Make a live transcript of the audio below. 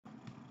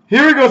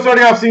Here we go,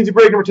 starting off C&C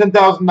break number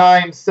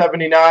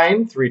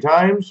 10,979. 3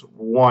 times.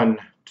 1,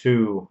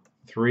 2,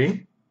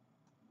 3.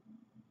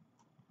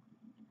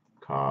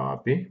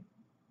 Copy.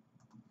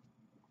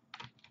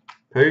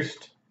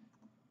 Paste.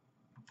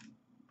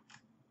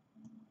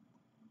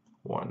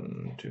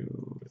 1,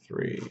 2,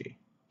 3.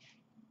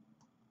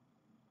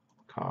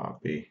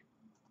 Copy.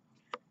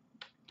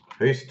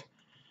 Paste.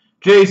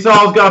 J.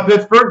 Saul's got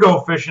Pittsburgh.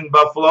 Go Fishing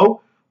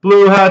Buffalo.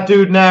 Blue Hat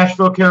Dude,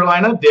 Nashville,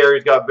 Carolina.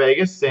 Derry's got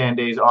Vegas.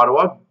 Sanday's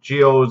Ottawa.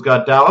 Gio's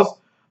got Dallas.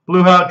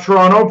 Blue Hat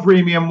Toronto.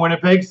 Premium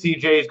Winnipeg.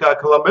 CJ's got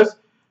Columbus.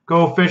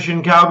 Go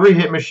Fishing Calgary.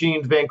 Hit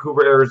Machines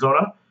Vancouver,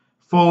 Arizona.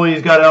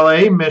 Foley's got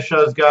LA.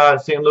 Misha's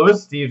got St.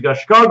 Louis. Steve's got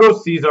Chicago.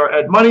 Cesar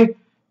Ed Money.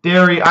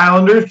 Derry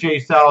Islanders. J.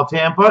 Sal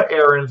Tampa.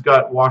 Aaron's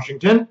got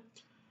Washington.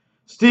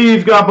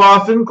 Steve's got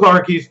Boston.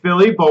 Clarkie's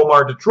Philly.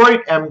 Bomar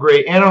Detroit. M.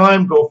 Gray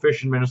Anaheim. Go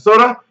Fishing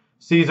Minnesota.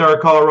 Cesar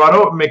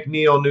Colorado.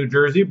 McNeil New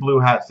Jersey. Blue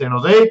Hat San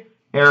Jose.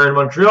 Aaron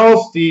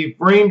Montreal. Steve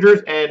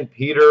Rangers. And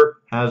Peter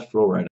has Florida.